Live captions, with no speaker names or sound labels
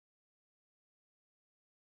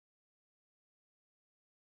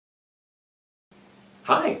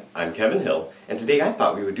Hi, I'm Kevin Hill, and today I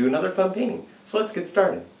thought we would do another fun painting, so let's get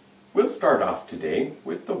started. We'll start off today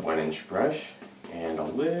with the 1-inch brush and a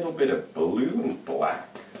little bit of blue and black.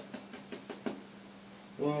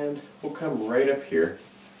 And we'll come right up here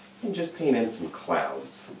and just paint in some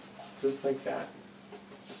clouds, just like that.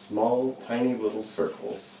 Small, tiny little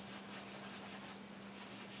circles.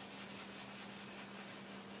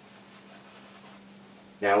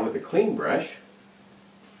 Now with a clean brush,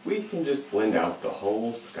 we can just blend out the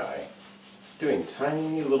whole sky, doing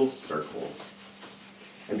tiny little circles.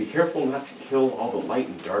 And be careful not to kill all the light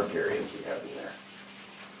and dark areas we have in there.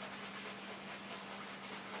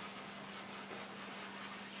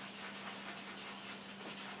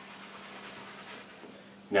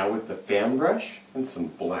 Now with the fan brush and some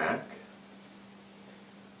black,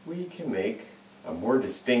 we can make a more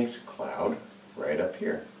distinct cloud right up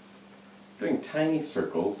here, doing tiny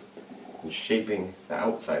circles and shaping the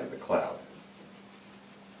outside of the cloud.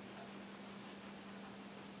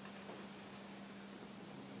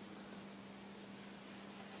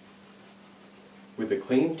 With a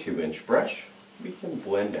clean 2-inch brush, we can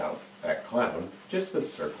blend out that cloud just with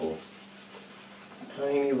circles,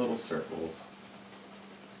 tiny little circles,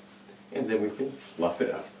 and then we can fluff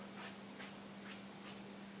it up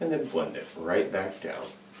and then blend it right back down.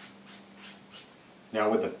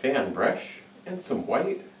 Now with a fan brush and some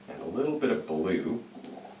white and a little bit of blue,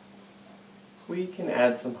 we can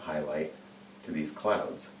add some highlight to these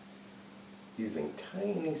clouds. Using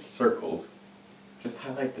tiny circles, just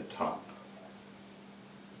highlight the top.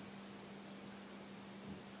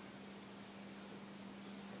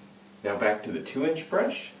 Now back to the 2-inch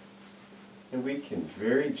brush, and we can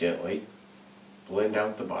very gently blend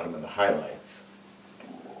out the bottom of the highlights.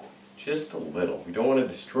 Just a little. We don't want to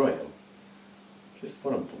destroy them. Just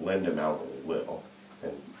want to blend them out a little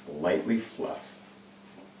and lightly fluff.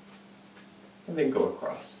 And then go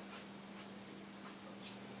across.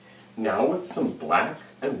 Now with some black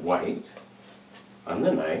and white on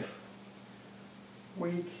the knife,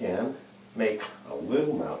 we can make a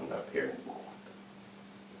little mountain up here.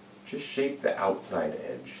 Just shape the outside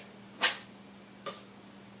edge.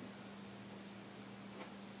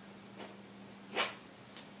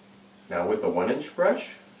 Now with the 1-inch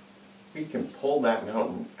brush, we can pull that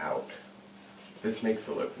mountain out. This makes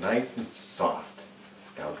it look nice and soft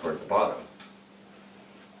down toward the bottom.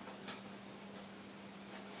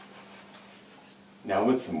 Now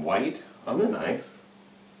with some white on the knife,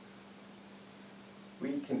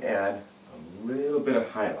 we can add a little bit of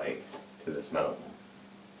highlight to this mountain.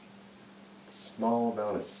 Small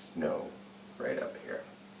amount of snow right up here.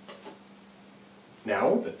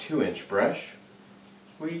 Now with a 2-inch brush,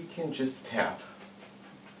 we can just tap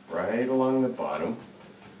right along the bottom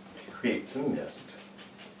to create some mist.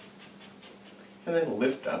 And then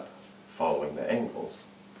lift up following the angles.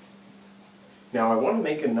 Now I want to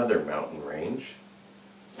make another mountain range,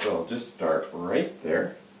 so I'll just start right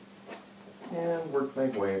there and work my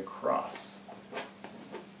way across,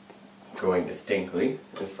 going distinctly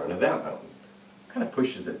in front of that mountain. Kind of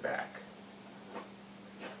pushes it back.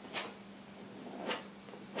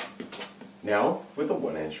 Now, with a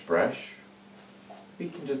 1-inch brush, we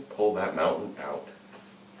can just pull that mountain out.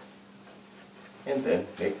 And then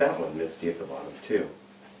make that one misty at the bottom too.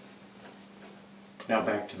 Now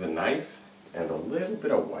back to the knife and a little bit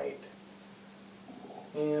of white.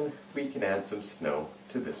 And we can add some snow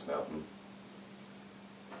to this mountain.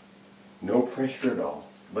 No pressure at all.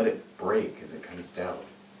 Let it break as it comes down.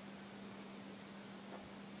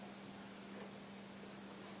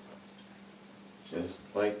 Just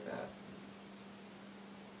like that.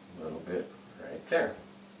 A little bit right there.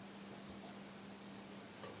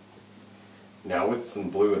 Now with some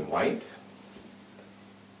blue and white,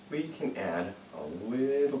 we can add a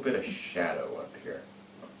little bit of shadow up here.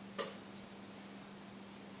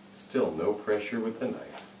 Still no pressure with the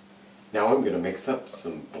knife. Now I'm going to mix up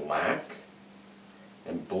some black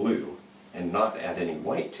and blue and not add any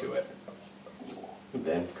white to it. And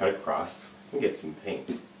then cut across and get some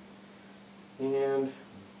paint. And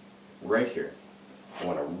right here, I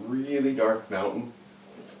want a really dark mountain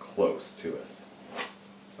that's close to us.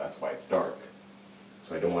 So that's why it's dark.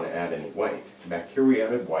 So I don't want to add any white. Back here we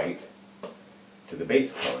added white to the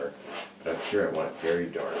base color, but up here I want it very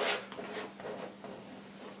dark.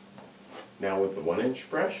 Now with the 1-inch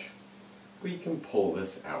brush, we can pull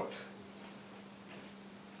this out.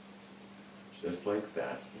 Just like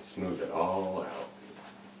that, and smooth it all out.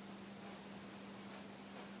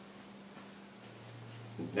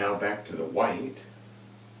 Now back to the white,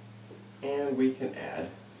 and we can add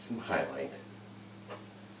some highlight.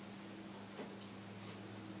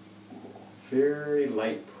 Very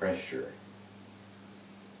light pressure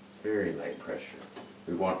Very light pressure.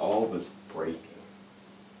 We want all this breaking.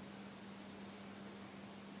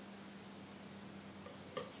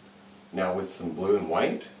 Now with some blue and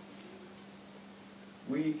white,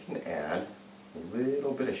 we can add a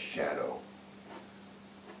little bit of shadow.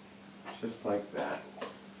 Just like that.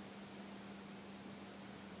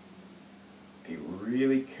 Be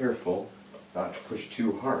really careful not to push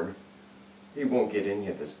too hard. You won't get any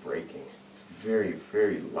of this breaking. It's very,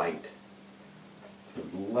 very light. It's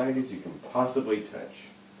as light as you can possibly touch.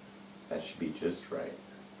 That should be just right.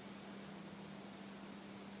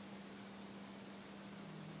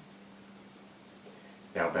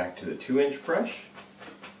 Now back to the 2-inch brush,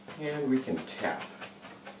 and we can tap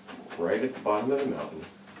right at the bottom of the mountain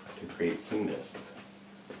to create some mist.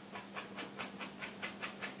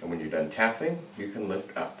 And when you're done tapping, you can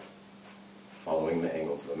lift up, following the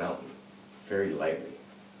angles of the mountain, very lightly.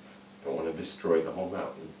 Don't want to destroy the whole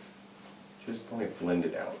mountain, just want to blend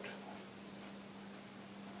it out.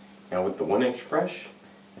 Now with the 1-inch brush,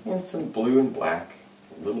 and some blue and black,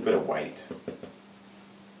 a little bit of white,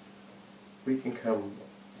 we can come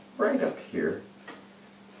right up here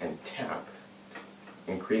and tap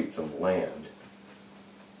and create some land.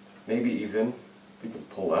 Maybe even we can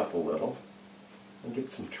pull up a little and get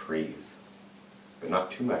some trees, but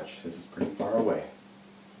not too much. This is pretty far away.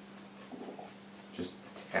 Just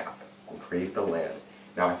tap and create the land.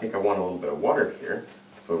 Now I think I want a little bit of water here,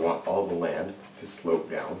 so I want all the land to slope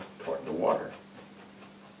down toward the water.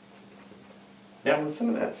 Now with some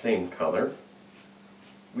of that same color,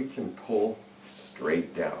 we can pull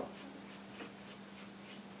straight down.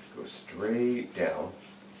 Go straight down,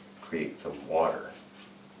 create some water.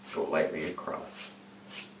 Go lightly across.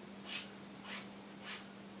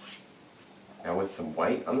 Now with some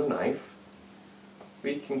white on the knife,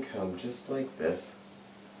 we can come just like this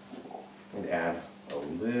and add a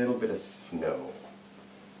little bit of snow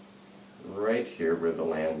right here where the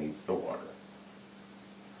land meets the water.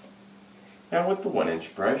 Now with the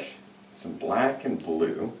 1-inch brush, some black and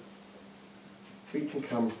blue, we can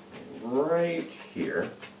come right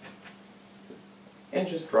here and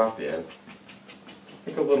just drop in,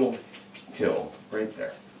 like a little hill right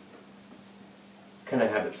there. Kind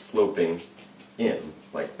of have it sloping in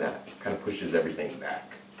like that, kind of pushes everything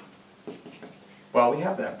back. While we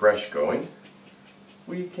have that brush going,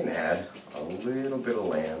 we can add a little bit of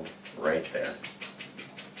land right there.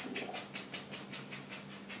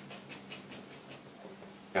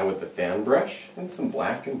 Now with the fan brush and some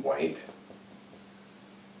black and white,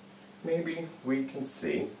 maybe we can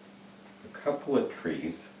see a couple of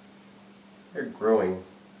trees. They're growing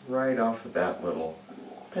right off of that little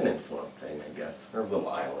peninsula thing, I guess, or little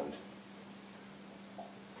island.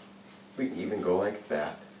 We can even go like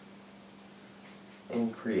that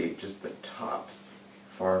and create just the tops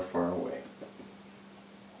far, far away.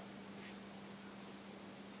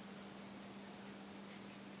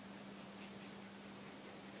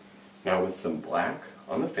 Now with some black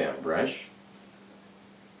on the fan brush,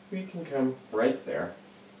 we can come right there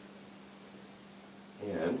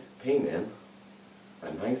and paint in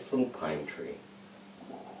a nice little pine tree.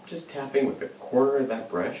 Just tapping with the corner of that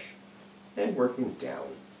brush and working down.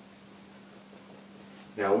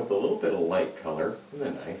 Now with a little bit of light color in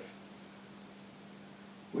the knife,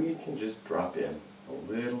 we can just drop in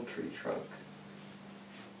a little tree trunk.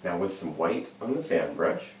 Now with some white on the fan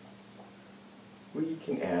brush, we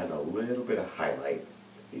can add a little bit of highlight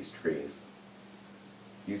to these trees.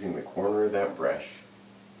 Using the corner of that brush,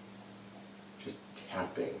 just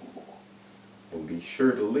tapping. And be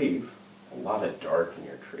sure to leave a lot of dark in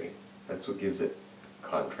your tree. That's what gives it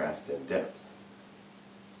contrast and depth.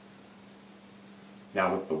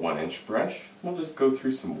 Now with the 1-inch brush, we'll just go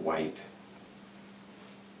through some white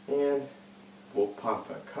and we'll pop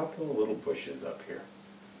a couple of little bushes up here.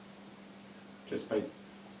 Just by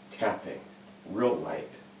tapping real light,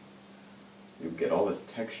 you'll get all this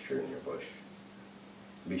texture in your bush.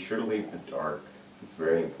 Be sure to leave the dark, it's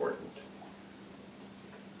very important.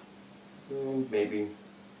 And maybe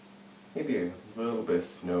a little bit of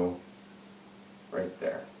snow right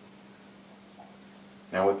there.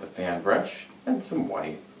 Now with the fan brush and some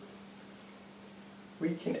white,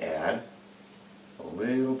 we can add a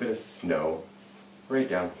little bit of snow right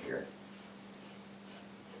down here.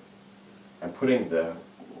 I'm putting the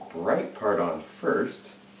bright part on first,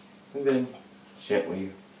 and then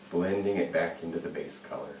gently blending it back into the base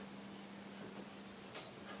color.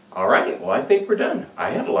 Alright, well I think we're done. I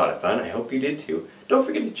had a lot of fun, I hope you did too. Don't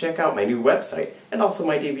forget to check out my new website and also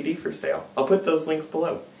my DVD for sale. I'll put those links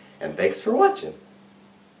below. And thanks for watching.